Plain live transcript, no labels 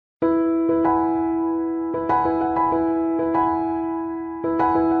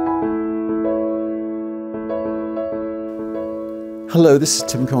Hello, this is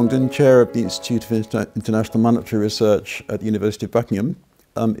Tim Congdon, Chair of the Institute of International Monetary Research at the University of Buckingham.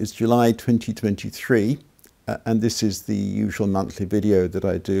 It's July 2023, and this is the usual monthly video that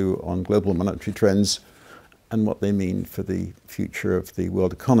I do on global monetary trends and what they mean for the future of the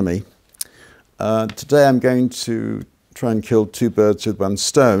world economy. Today I'm going to try and kill two birds with one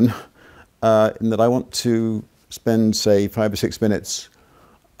stone, in that I want to spend, say, 5 or 6 minutes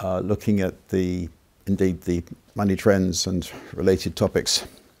looking at indeed the money trends and related topics.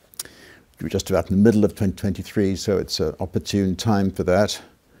 We're just about in the middle of 2023, so it's an opportune time for that.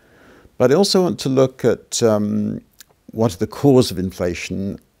 But I also want to look at what are the causes of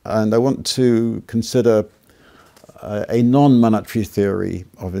inflation, and I want to consider a non-monetary theory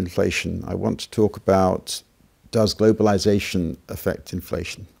of inflation. I want to talk about, does globalization affect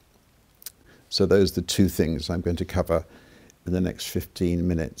inflation? So those are the two things I'm going to cover in the next 15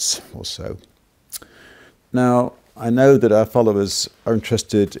 minutes or so. Now, I know that our followers are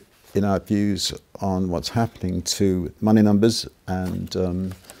interested in our views on what's happening to money numbers,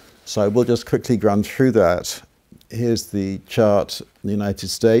 and so I will just quickly run through that. Here's the chart in the United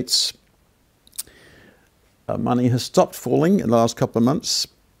States. Money has stopped falling in the last couple of months,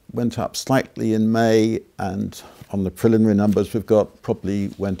 went up slightly in May, and on the preliminary numbers we've got probably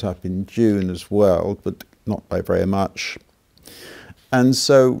went up in June as well, but not by very much. And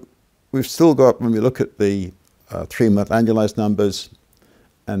so we've still got, when we look at the 3-month annualized numbers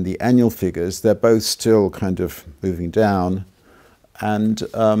and the annual figures, they're both still kind of moving down. And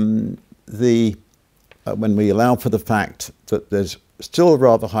when we allow for the fact that there's still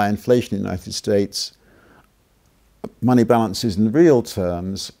rather high inflation in the United States, money balances in real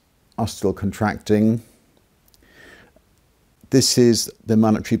terms are still contracting. This is the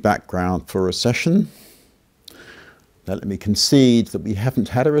monetary background for a recession. Now, let me concede that we haven't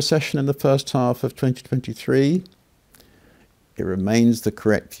had a recession in the first half of 2023. It remains the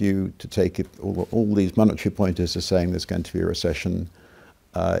correct view to take it, all these monetary pointers are saying there's going to be a recession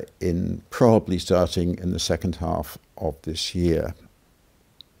probably starting in the second half of this year.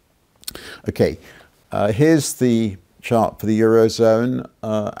 Okay, here's the chart for the Eurozone,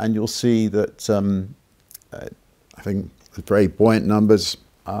 and you'll see that I think the very buoyant numbers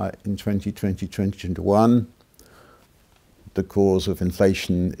in 2020, 2021. The cause of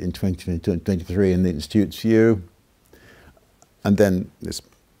inflation in 2023 in the Institute's view, and then this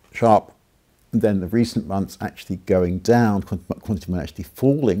sharp, and then the recent months actually going down, quantity money actually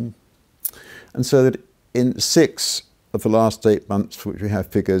falling, and so that in 6 of the last 8 months for which we have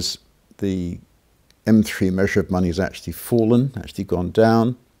figures, the M3 measure of money has actually fallen, actually gone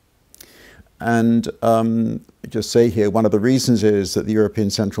down. And just say here, one of the reasons is that the European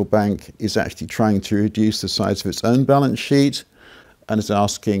Central Bank is actually trying to reduce the size of its own balance sheet and is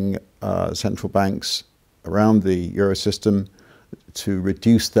asking central banks around the Euro system to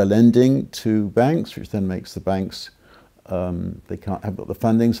reduce their lending to banks, which then makes the banks, they can't have the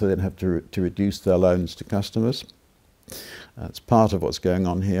funding, so they don't have to reduce their loans to customers. That's part of what's going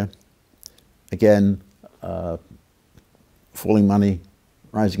on here. Again, falling money,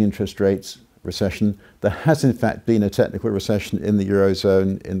 rising interest rates, recession. There has in fact been a technical recession in the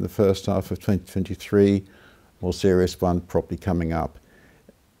Eurozone in the first half of 2023, more serious one probably coming up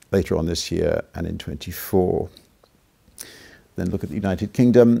later on this year and in 24. Then look at the United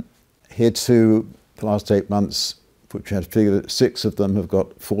Kingdom. Here too, the last 8 months, which we had to figure that 6 of them have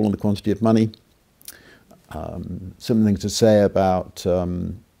got fall in the quantity of money. Similar things to say about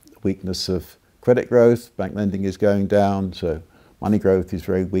weakness of credit growth. Bank lending is going down, so money growth is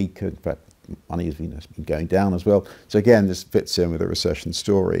very weak. In fact, money has been going down as well. So again, this fits in with a recession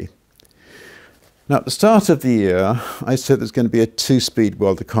story. Now, at the start of the year, I said there's going to be a 2-speed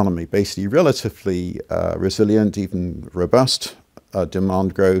world economy, basically relatively resilient, even robust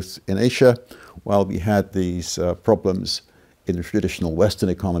demand growth in Asia, while we had these problems in the traditional Western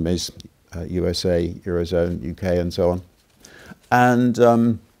economies, USA, Eurozone, UK, and so on.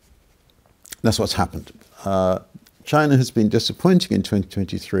 And that's what's happened. China has been disappointing in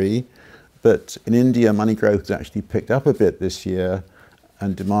 2023, but in India, money growth has actually picked up a bit this year,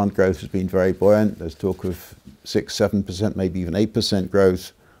 and demand growth has been very buoyant. There's talk of 6-7%, maybe even 8%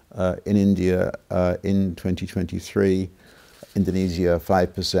 growth in India in 2023. Indonesia,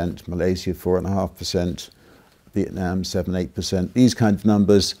 5%, Malaysia, 4.5%, Vietnam, 7-8%, these kind of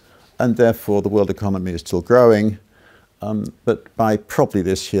numbers, and therefore the world economy is still growing. But by probably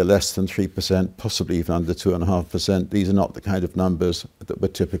this year, less than 3%, possibly even under 2.5%. These are not the kind of numbers that were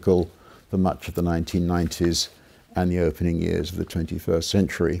typical for much of the 1990s and the opening years of the 21st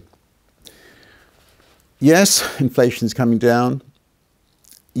century. Yes, inflation is coming down.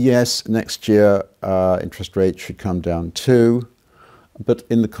 Yes, next year interest rates should come down too. but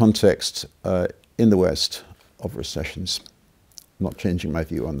in the context in the West of recessions. I'm not changing my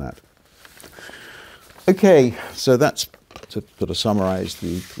view on that. Okay, so that's to sort of summarize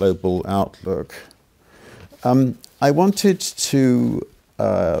the global outlook. I wanted to,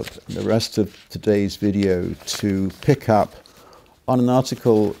 the rest of today's video, to pick up on an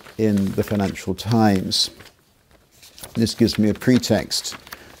article in the Financial Times. This gives me a pretext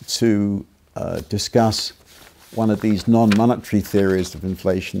to discuss one of these non-monetary theories of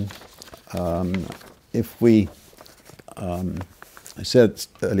inflation. I said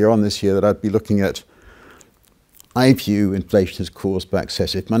earlier on this year that I'd be looking at, I view inflation as caused by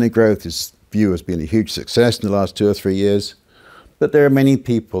excessive money growth. This view has been a huge success in the last 2 or 3 years. But there are many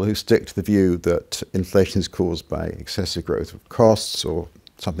people who stick to the view that inflation is caused by excessive growth of costs or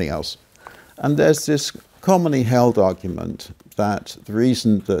something else. And there's this commonly held argument that the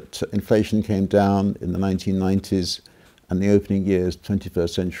reason that inflation came down in the 1990s and the opening years of the 21st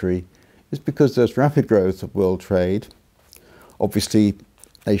century is because there's rapid growth of world trade. Obviously,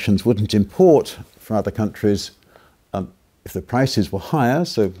 nations wouldn't import from other countries if the prices were higher,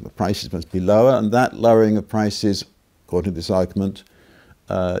 so the prices must be lower, and that lowering of prices, according to this argument,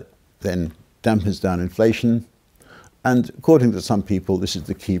 then dampens down inflation. And according to some people, this is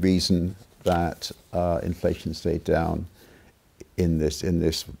the key reason that inflation stayed down in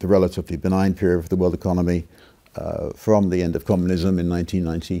the relatively benign period of the world economy from the end of communism in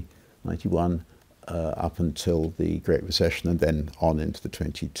 1991 up until the Great Recession and then on into the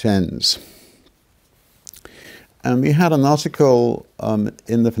 2010s. And we had an article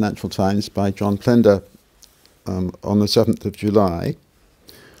in the Financial Times by John Plender on the 7th of July,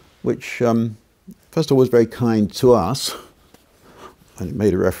 which first of all was very kind to us, and it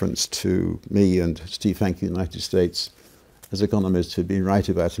made a reference to me and Steve Hanke in the United States as economists who've been right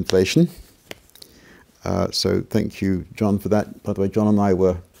about inflation. So thank you, John, for that. By the way, John and I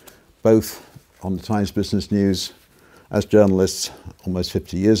were both on the Times Business News as journalists almost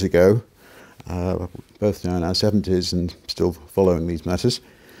 50 years ago, both now in our 70s and still following these matters.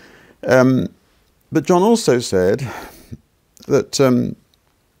 But John also said that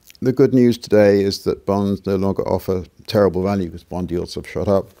the good news today is that bonds no longer offer terrible value because bond yields have shot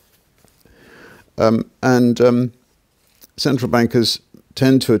up. And central bankers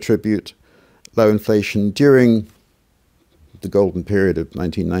tend to attribute low inflation during the golden period of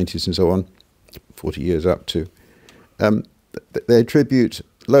 1990s and so on, 40 years up to. They attribute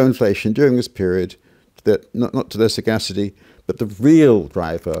low inflation during this period that not to their sagacity, but the real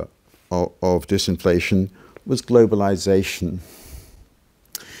driver of disinflation was globalization.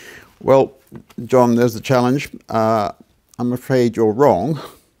 Well, John, there's the challenge. I'm afraid you're wrong.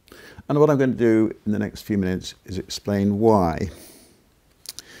 And what I'm going to do in the next few minutes is explain why.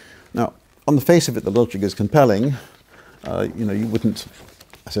 Now, on the face of it, the logic is compelling. You wouldn't,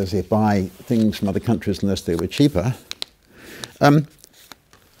 as I say, buy things from other countries unless they were cheaper. But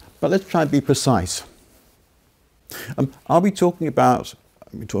let's try and be precise. Are we talking about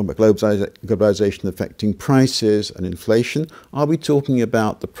globalization affecting prices and inflation? Are we talking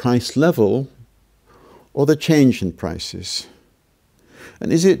about the price level or the change in prices?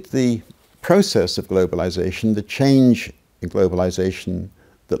 And is it the process of globalization, the change in globalization,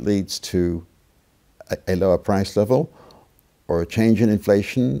 that leads to a lower price level, or a change in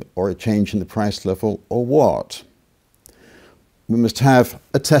inflation, or a change in the price level, or what? We must have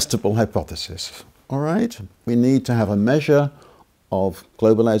a testable hypothesis, all right? We need to have a measure of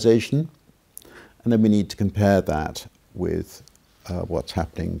globalization, and then we need to compare that with what's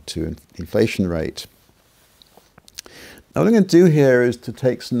happening to the inflation rate. Now, what I'm going to do here is to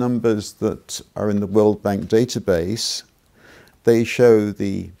take some numbers that are in the World Bank database. They show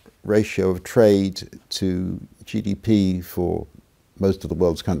the ratio of trade to GDP for most of the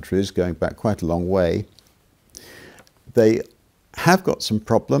world's countries, going back quite a long way. They have got some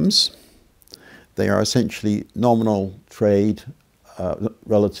problems. They are essentially nominal trade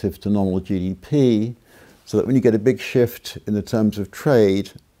relative to nominal GDP, so that when you get a big shift in the terms of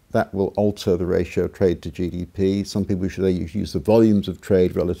trade, that will alter the ratio of trade to GDP. Some people should use the volumes of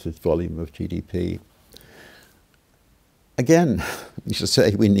trade relative to volume of GDP. Again, you should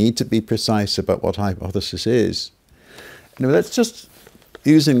say we need to be precise about what hypothesis is. Let's just,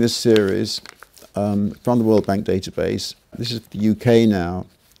 using this series from the World Bank database, this is the UK now,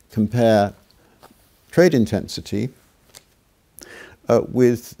 compare trade intensity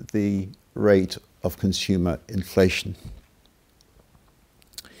with the rate of consumer inflation.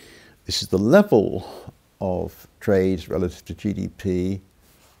 This is the level of trade relative to GDP,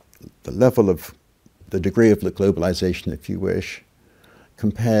 the level of the degree of globalization, if you wish,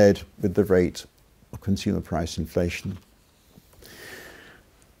 compared with the rate of consumer price inflation.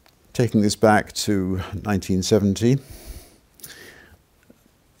 Taking this back to 1970,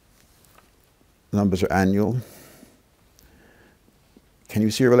 numbers are annual. Can you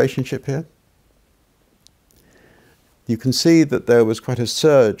see a relationship here? You can see that there was quite a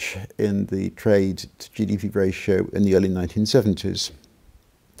surge in the trade to GDP ratio in the early 1970s.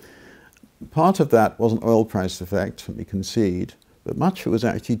 Part of that was an oil price effect, let me concede, but much of it was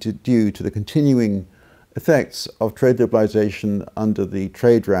actually due to the continuing effects of trade liberalization under the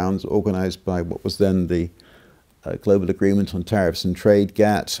trade rounds organized by what was then the Global Agreement on Tariffs and Trade,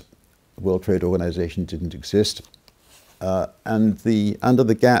 GATT. The World Trade Organization didn't exist. And under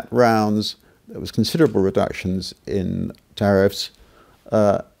the GATT rounds, there was considerable reductions in tariffs,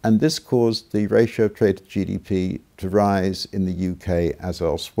 and this caused the ratio of trade to GDP to rise in the UK as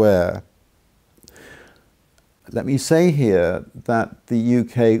elsewhere. Let me say here that the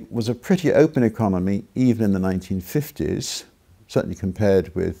UK was a pretty open economy even in the 1950s, certainly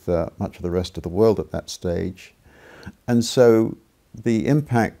compared with much of the rest of the world at that stage. And so the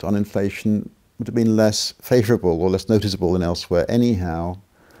impact on inflation would have been less favourable or less noticeable than elsewhere anyhow.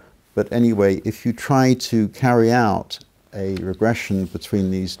 But anyway, if you try to carry out a regression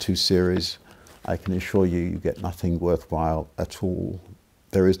between these two series, I can assure you, you get nothing worthwhile at all.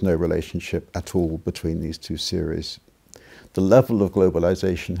 There is no relationship at all between these two series. The level of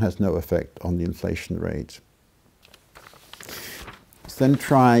globalization has no effect on the inflation rate. Let's then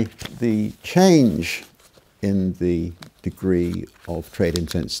try the change in the degree of trade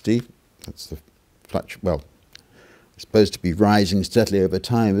intensity. That's the well, it's supposed to be rising steadily over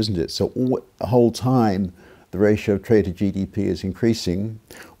time, isn't it? So the whole time the ratio of trade to GDP is increasing.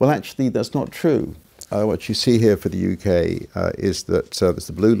 Well, actually, that's not true. What you see here for the UK is that, that's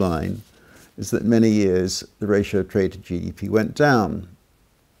the blue line, is that many years the ratio of trade to GDP went down.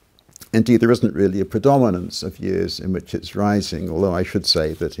 Indeed, there isn't really a predominance of years in which it's rising, although I should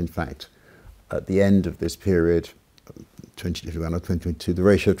say that, in fact, at the end of this period, 2021 or 2022, the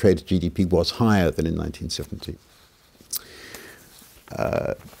ratio of trade to GDP was higher than in 1970.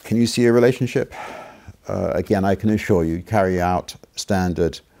 Can you see a relationship? Again, I can assure you, carry out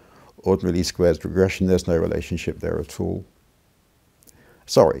standard ordinary least squares regression, there's no relationship there at all.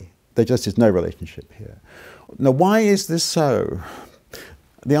 Sorry, there just is no relationship here. Now, why is this so?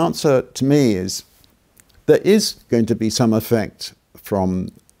 The answer to me is there is going to be some effect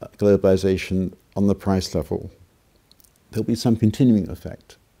from globalization on the price level. There'll be some continuing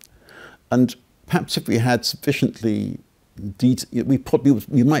effect. And perhaps if we had sufficiently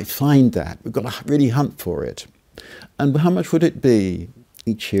we might find that. We've got to really hunt for it. And how much would it be?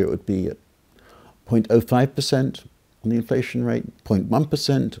 Each year it would be at 0.05% on the inflation rate,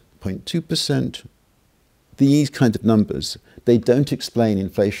 0.1%, 0.2%. These kind of numbers, they don't explain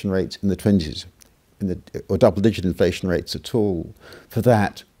inflation rates in the 20s or double-digit inflation rates at all. For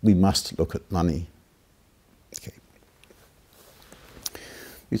that, we must look at money. Okay.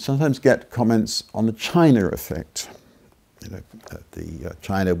 We sometimes get comments on the China effect.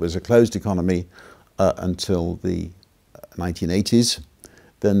 China was a closed economy until the 1980s.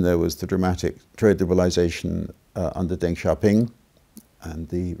 Then there was the dramatic trade liberalization under Deng Xiaoping and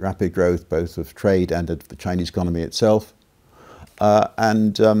the rapid growth both of trade and of the Chinese economy itself.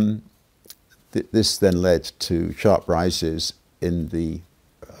 This then led to sharp rises in the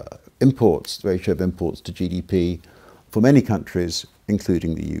imports, the ratio of imports to GDP for many countries,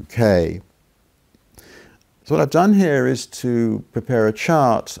 including the UK. So what I've done here is to prepare a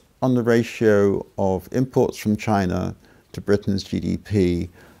chart on the ratio of imports from China to Britain's GDP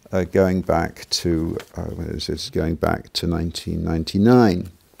going back to 1999,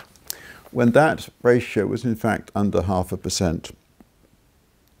 when that ratio was in fact under 0.5%.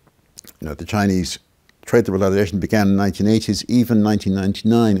 The Chinese trade liberalization began in the 1980s. Even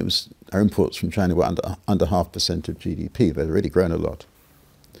 1999, our imports from China were under 0.5% of GDP. They'd already grown a lot.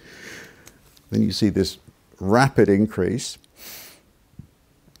 Then you see this rapid increase,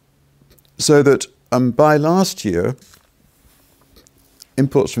 so that by last year,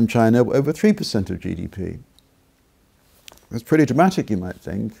 imports from China were over 3% of GDP. That's pretty dramatic, you might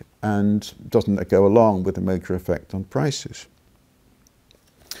think, and doesn't that go along with a major effect on prices?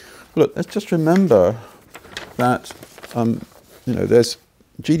 Look, let's just remember that there's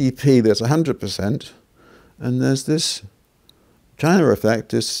GDP, there's 100%, and there's this China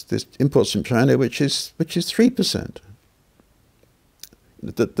effect, this imports from China, which is 3%.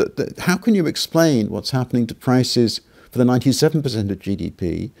 How can you explain what's happening to prices for the 97% of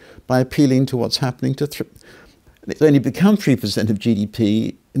GDP by appealing to what's happening to it's only become 3% of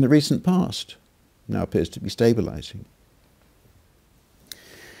GDP in the recent past, now appears to be stabilizing.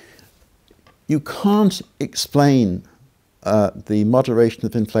 You can't explain the moderation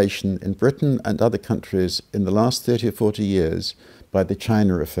of inflation in Britain and other countries in the last 30 or 40 years by the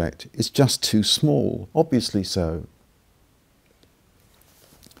China effect is just too small, obviously so.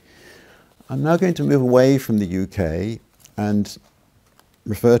 I'm now going to move away from the UK and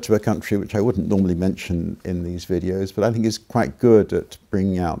refer to a country which I wouldn't normally mention in these videos, but I think is quite good at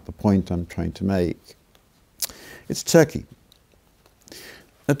bringing out the point I'm trying to make. It's Turkey.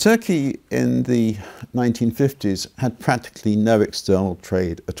 Now, Turkey in the 1950s had practically no external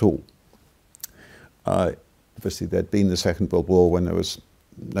trade at all. Obviously, there'd been the Second World War when there was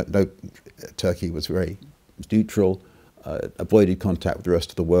Turkey was very neutral, avoided contact with the rest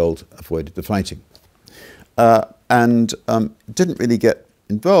of the world, avoided the fighting, and didn't really get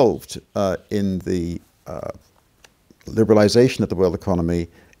involved in the liberalization of the world economy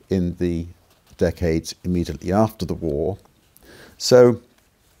in the decades immediately after the war. So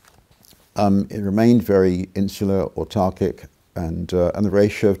it remained very insular, autarkic, and the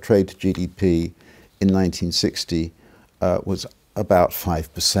ratio of trade to GDP in 1960 was about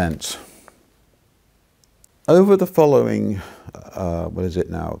 5%. Over the following, what is it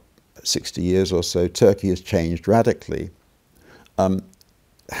now, 60 years or so, Turkey has changed radically,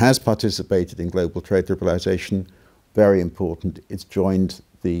 has participated in global trade liberalization, very important. It's joined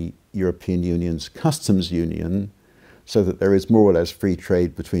the European Union's customs union, so that there is more or less free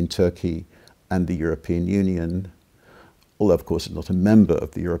trade between Turkey and the European Union, although of course it's not a member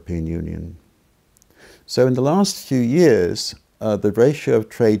of the European Union. So in the last few years, the ratio of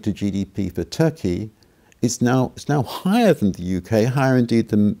trade to GDP for Turkey is now higher than the UK, higher indeed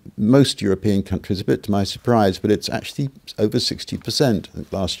than most European countries, a bit to my surprise, but it's actually over 60%. I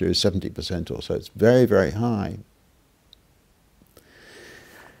think last year is 70% or so. It's very, very high.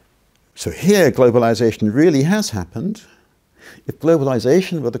 So here, globalization really has happened. If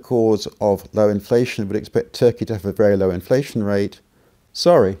globalization were the cause of low inflation, we'd expect Turkey to have a very low inflation rate.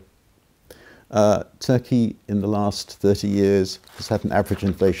 Sorry. Turkey in the last 30 years has had an average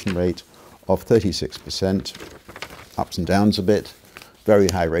inflation rate of 36%, ups and downs a bit. Very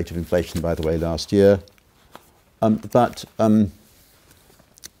high rate of inflation, by the way, last year. But I'm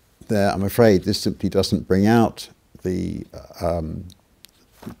afraid this simply doesn't bring out the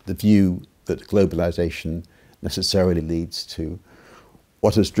view that globalization necessarily leads to.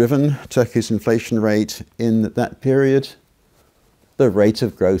 What has driven Turkey's inflation rate in that period? The rate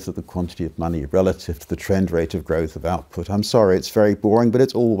of growth of the quantity of money relative to the trend rate of growth of output. I'm sorry, it's very boring, but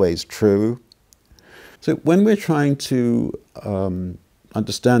it's always true. So when we're trying to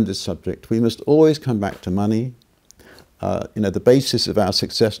understand this subject, we must always come back to money. The basis of our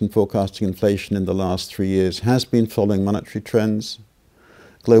success in forecasting inflation in the last 3 years has been following monetary trends.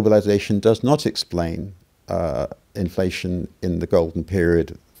 Globalization does not explain inflation in the golden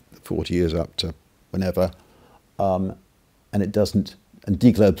period, 40 years up to whenever, and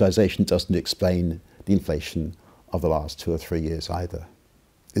deglobalization doesn't explain the inflation of the last 2 or 3 years either.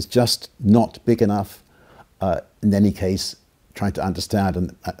 It's just not big enough. In any case, trying to understand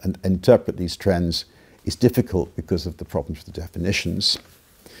and interpret these trends is difficult because of the problems with the definitions.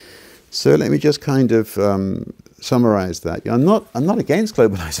 So let me just kind of summarize that. I'm not against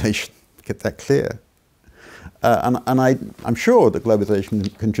globalization, get that clear. And I'm sure that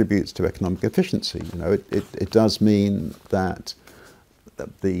globalization contributes to economic efficiency. It does mean that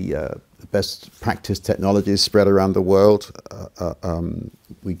the best practice technologies spread around the world.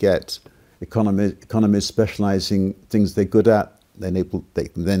 We get economies specializing things they're good at. They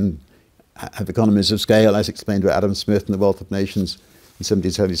can then have economies of scale, as explained by Adam Smith in The Wealth of Nations in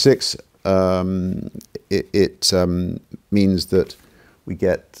 1776. It means that we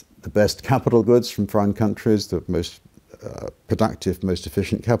get the best capital goods from foreign countries, the most productive, most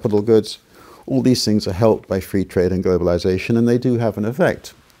efficient capital goods. All these things are helped by free trade and globalization, and they do have an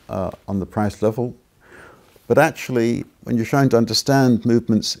effect on the price level. But actually, when you're trying to understand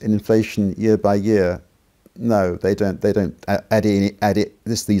movements in inflation year by year, no, they don't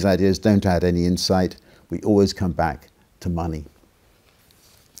these ideas don't add any insight. We always come back to money.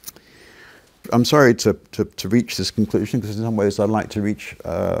 I'm sorry to reach this conclusion, because in some ways I'd like to reach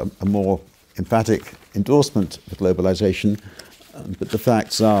a more emphatic endorsement of globalization, but the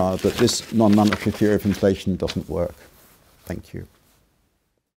facts are that this non-monetary theory of inflation doesn't work. Thank you.